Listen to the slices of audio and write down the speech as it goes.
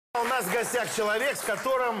нас в гостях человек, с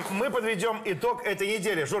которым мы подведем итог этой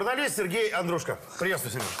недели. Журналист Сергей Андрушко.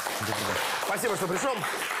 Приветствую, Сергей. Спасибо, что пришел.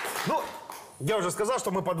 Ну, я уже сказал,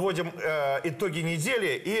 что мы подводим итоги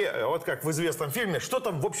недели. И вот как в известном фильме, что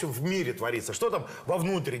там, в общем, в мире творится? Что там во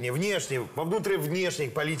внутренней, внешней, во внутренней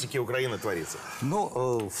политике Украины творится?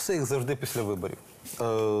 Ну, все як завжди після виборів.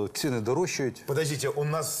 Ціни дорожчають. Подождите, у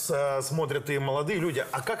нас смотрят и молодые люди.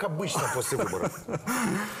 А как обычно после выборов?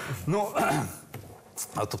 Ну,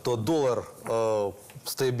 тобто долар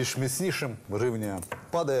стає більш міцнішим, гривня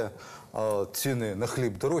падає, ціни на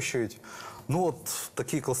хліб дорожчають. Ну, от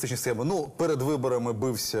такі класичні схеми. Ну, перед виборами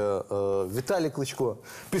бився Віталій Кличко,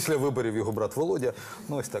 після виборів його брат Володя.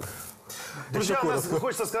 Ну, ось так. Друзья, у нас,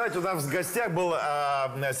 хочется сказать, у нас в гостях был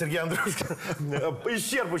Сергей Андрушко.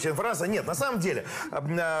 Исчерпывающая информация. Нет, на самом деле,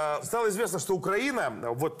 стало известно, что Украина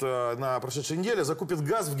вот на прошедшей неделе закупит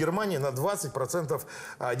газ в Германии на 20%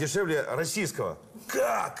 дешевле российского.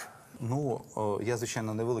 Как? Ну, я,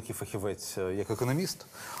 звичайно, невеликий фахівець як економіст,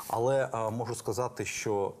 але можу сказати,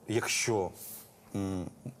 що якщо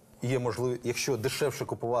є можливість, якщо дешевше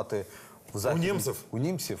купувати у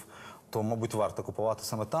німців, то, мабуть, варто купувати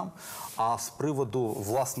саме там. А з приводу,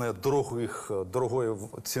 власне, дорогої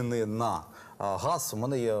ціни на газ, у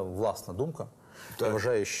мене є власна думка. Так. Я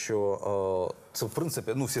вважаю, що це, в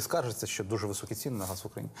принципі, ну, всі скаржаться, що дуже високі ціни на газ в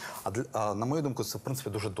Україні. А на мою думку, це, в принципі,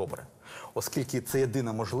 дуже добре. Оскільки це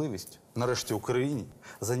єдина можливість, нарешті, Україні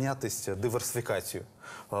зайнятися диверсифікацією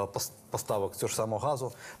поставок цього ж самого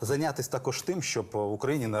газу, зайнятися також тим, щоб в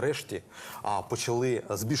Україні нарешті почали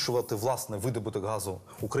збільшувати, власне, видобуток газу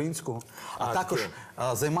українського, а також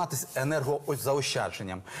займатися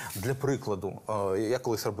енергозаощадженням. Для прикладу, я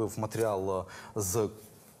колись робив матеріал з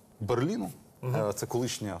Берліну. Це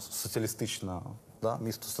колишня соціалістична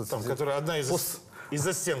місто. Там, яка одна із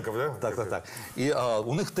застінків, да? Так. І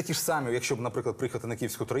у них такі ж самі, якщо б, наприклад, приїхати на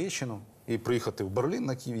Київську Троєщину і приїхати в Берлін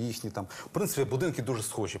на Київ, їхні там, в принципі, будинки дуже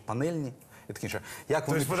схожі, панельні і такі інше.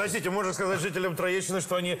 То есть, подождите, можно сказать жителям Троєщини,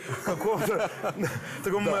 що вони в каком-то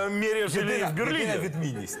такому мірі жили в Берліні? Єдина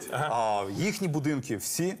відмінність. Їхні будинки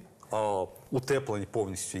всі утеплені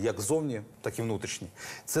повністю, як зовні, так і внутрішні.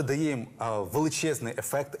 Це дає їм величезний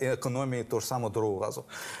ефект економії того ж самого дорогого газу.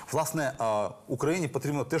 Власне, Україні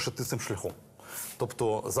потрібно теж йти цим шляхом.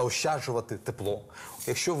 Тобто заощаджувати тепло.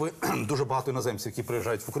 Якщо ви дуже багато іноземців, які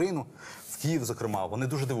приїжджають в Україну, в Київ, зокрема, вони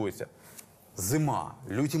дуже дивуються. Зима,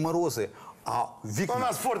 люті морози, а вікна... У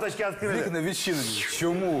нас форточки відкрили. Вікна відчинені.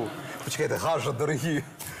 Чому? Почекайте, газ же дорогі.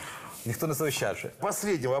 Никто не заощаджує.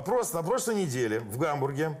 Последний вопрос. На прошлой неделе в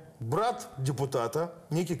Гамбурге брат депутата,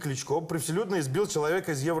 некий Кличко, превселюдно избил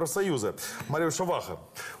человека из Евросоюза, Марию Шаваха.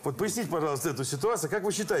 Вот поясните, пожалуйста, эту ситуацию. Как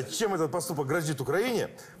вы считаете, чем этот поступок грозит Украине?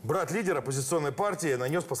 Брат лидера оппозиционной партии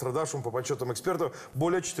нанес пострадавшему, по подсчетам экспертов,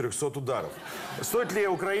 более 400 ударов. Стоит ли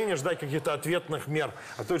Украине ждать каких-то ответных мер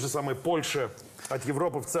от той же самой Польши, от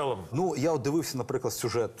Европы в целом? Ну, я от дивився, наприклад,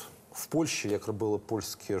 сюжет в Польщі, як робили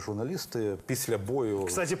польські журналісти після бою.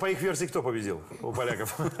 Кстати, по їх версії, хто победив у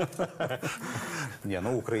поляків? Ні,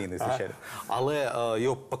 ну, українець, звичайно. Але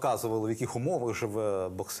його показували, в яких умовах живе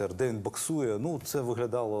боксер, де він боксує. Ну, це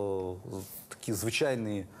виглядало такі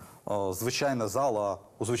звичайна зала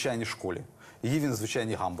у звичайній школі. Її він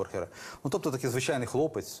звичайні гамбургери. Ну, тобто такий звичайний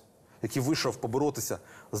хлопець, який вийшов поборотися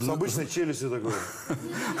з обичною челюстю такою.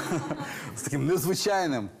 З таким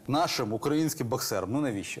незвичайним нашим українським боксером. Ну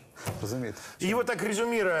навіщо? Розумієте? И вот так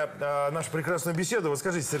резюмируя нашу прекрасную беседу, вот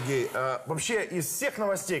скажите, Сергей, вообще из всех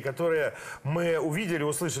новостей, которые мы увидели,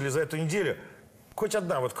 услышали за эту неделю, хоть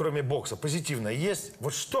одна, вот кроме бокса, позитивная есть?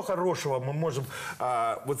 Вот что хорошего мы можем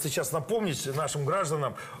вот сейчас напомнить нашим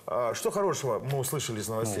гражданам, что хорошего мы услышали из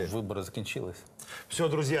новостей? Ну, выборы закінчились. Все,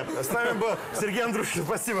 друзья, с нами был Сергей Андрушко,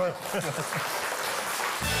 спасибо.